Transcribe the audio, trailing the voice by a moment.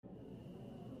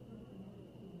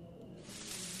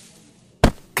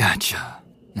Gotcha.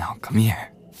 Now come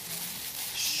here.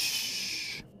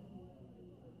 Shh.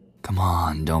 Come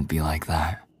on, don't be like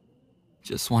that.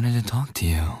 Just wanted to talk to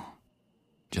you.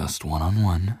 Just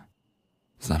one-on-one.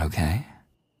 Is that okay?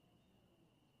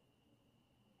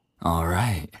 All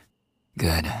right.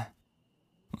 Good.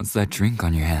 What's that drink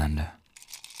on your hand?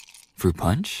 Fruit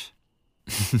punch?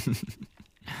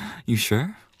 You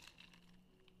sure?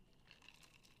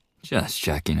 Just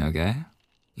checking, okay?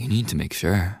 You need to make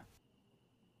sure.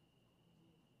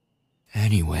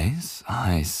 Anyways,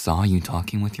 I saw you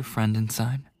talking with your friend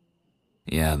inside.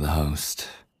 Yeah, the host.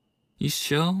 He's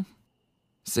chill.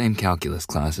 Same calculus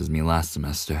class as me last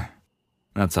semester.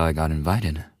 That's how I got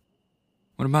invited.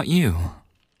 What about you?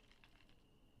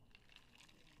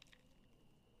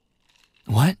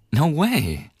 What? No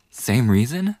way. Same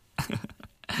reason?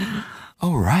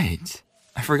 Oh, right.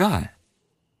 I forgot.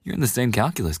 You're in the same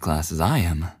calculus class as I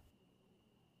am.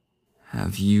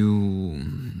 Have you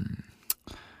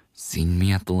seen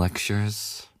me at the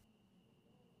lectures?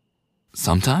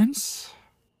 Sometimes?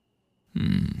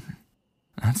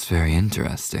 That's very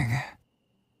interesting.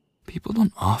 People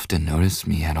don't often notice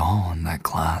me at all in that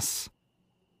class.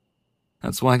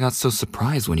 That's why I got so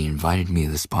surprised when he invited me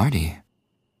to this party.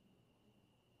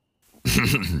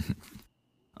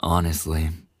 Honestly,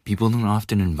 people don't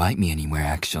often invite me anywhere,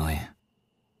 actually.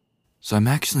 So I'm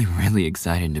actually really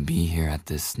excited to be here at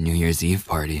this New Year's Eve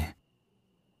party.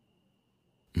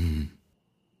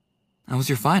 How was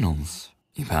your finals?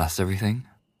 You passed everything?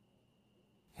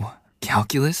 What?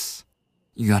 Calculus?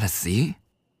 You got a C?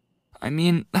 I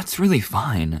mean, that's really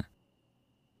fine.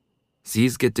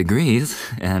 C's get degrees,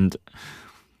 and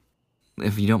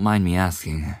if you don't mind me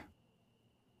asking,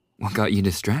 what got you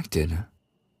distracted?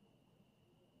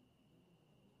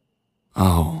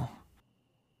 Oh.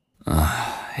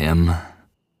 Him?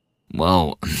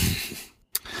 Well,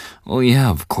 well, yeah,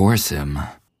 of course him.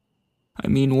 I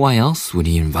mean, why else would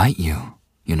he invite you,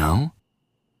 you know?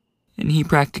 And he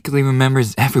practically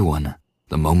remembers everyone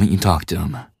the moment you talk to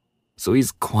him, so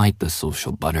he's quite the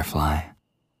social butterfly.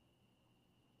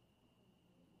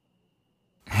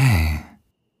 Hey,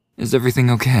 is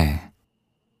everything okay?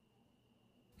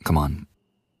 Come on.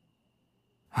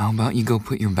 How about you go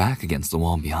put your back against the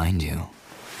wall behind you?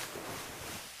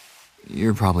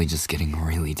 You're probably just getting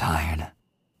really tired.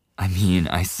 I mean,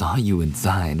 I saw you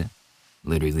inside,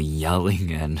 literally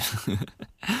yelling and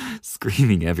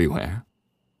screaming everywhere.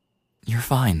 You're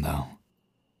fine, though.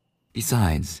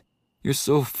 Besides, you're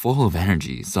so full of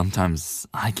energy, sometimes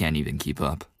I can't even keep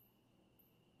up.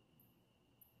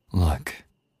 Look,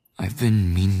 I've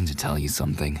been meaning to tell you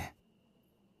something.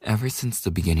 Ever since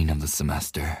the beginning of the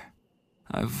semester,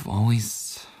 I've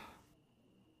always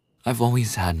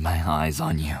had my eyes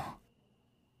on you.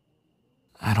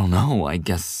 I don't know, I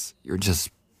guess you're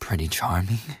just pretty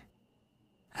charming.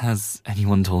 Has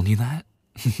anyone told you that?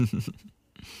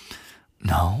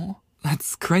 No?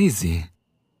 That's crazy.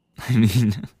 I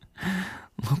mean,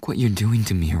 look what you're doing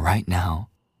to me right now.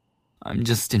 I'm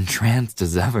just entranced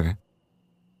as ever.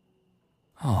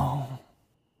 Oh,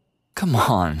 come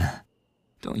on.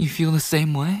 Don't you feel the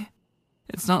same way?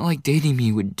 It's not like dating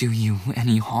me would do you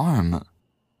any harm,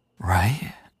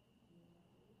 right?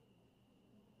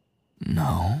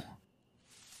 No.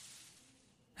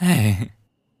 Hey,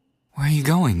 where are you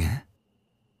going?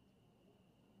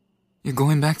 You're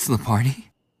going back to the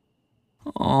party?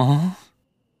 Aw.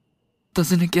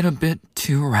 Doesn't it get a bit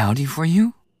too rowdy for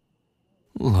you?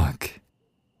 Look,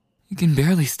 you can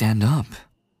barely stand up.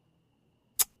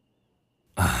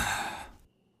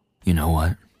 You know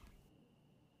what?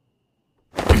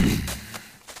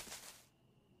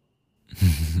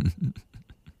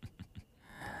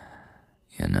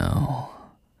 You know,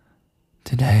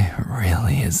 today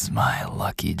really is my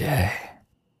lucky day.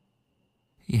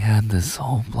 He had this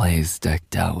whole place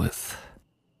decked out with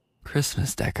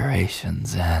Christmas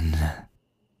decorations, and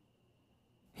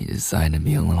he decided to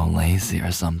be a little lazy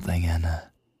or something and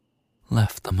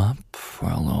left them up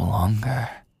for a little longer.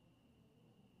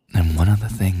 And one of the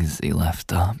things he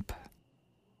left up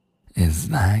is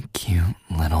that cute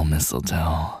little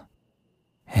mistletoe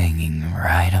hanging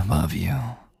right above you,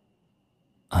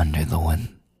 under the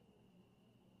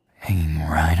hanging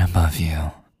right above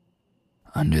you,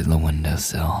 under the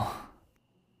windowsill.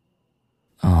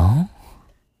 Oh?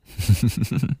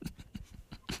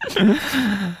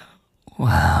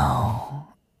 Wow,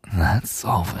 that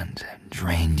solvent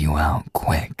drained you out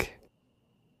quick,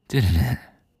 didn't it?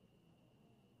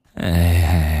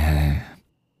 Hey,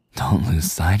 don't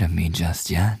lose sight of me just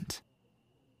yet.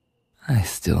 I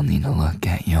still need to look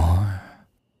at your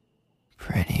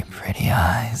pretty, pretty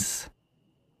eyes.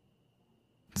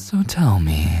 So tell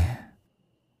me,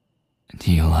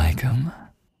 Do you like him?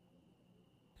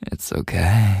 It's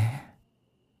okay.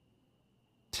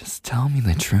 Just tell me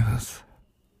the truth.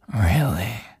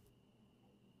 Really.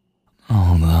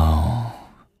 Although,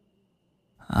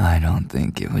 I don't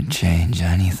think it would change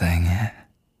anything.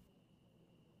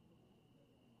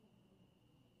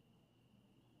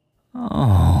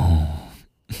 Oh.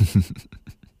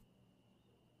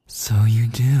 So you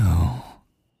do.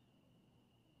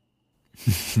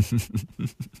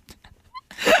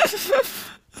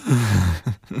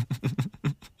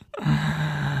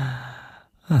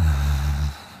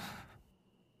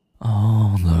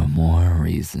 All the more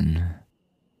reason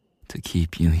to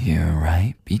keep you here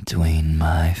right between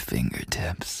my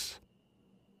fingertips.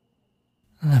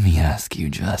 Let me ask you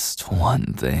just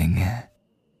one thing.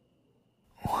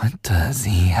 What does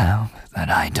he have that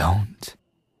I don't?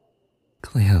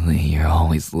 Clearly, you're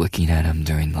always looking at him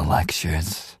during the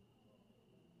lectures.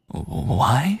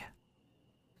 Why?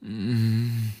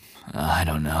 I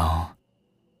don't know.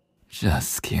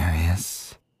 Just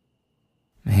curious.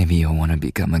 Maybe you'll want to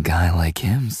become a guy like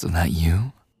him so that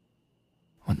you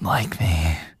would like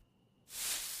me.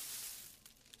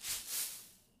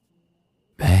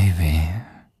 Baby,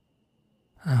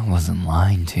 I wasn't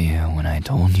lying to you when I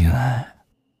told you that.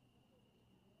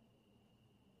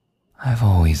 I've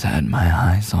always had my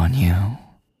eyes on you.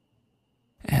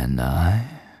 And I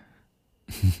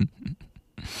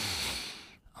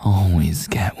always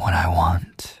get what I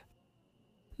want,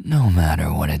 no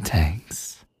matter what it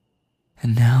takes.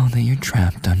 And now that you're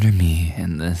trapped under me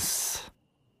in this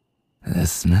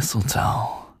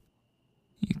mistletoe,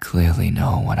 you clearly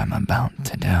know what I'm about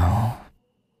to do.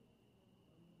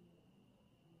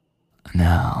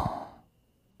 Now,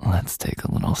 let's take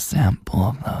a little sample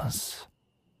of those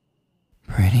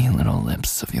pretty little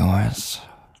lips of yours.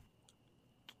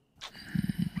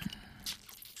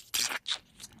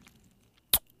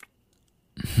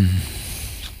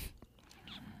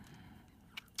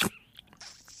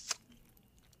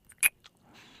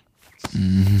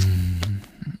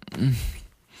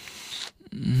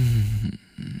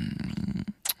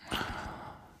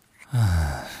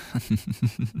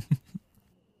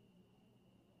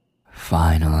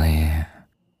 Finally,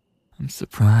 I'm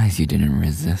surprised you didn't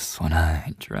resist when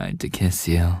I tried to kiss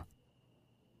you.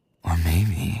 Or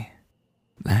maybe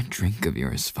that drink of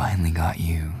yours finally got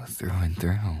you through and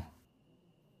through.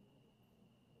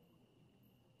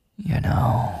 You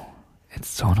know,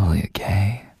 it's totally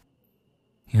okay.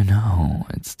 You know,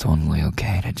 it's totally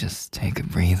okay to just take a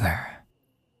breather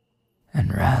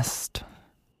and rest.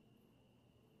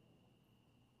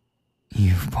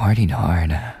 You've partied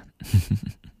hard.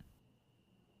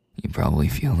 You probably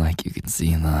feel like you could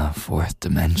see the fourth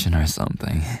dimension or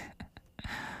something.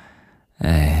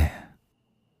 Hey,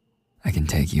 I can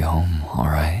take you home,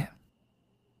 alright?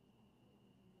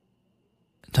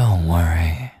 Don't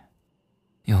worry.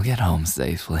 You'll get home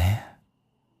safely.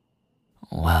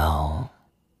 Well,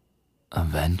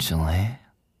 eventually.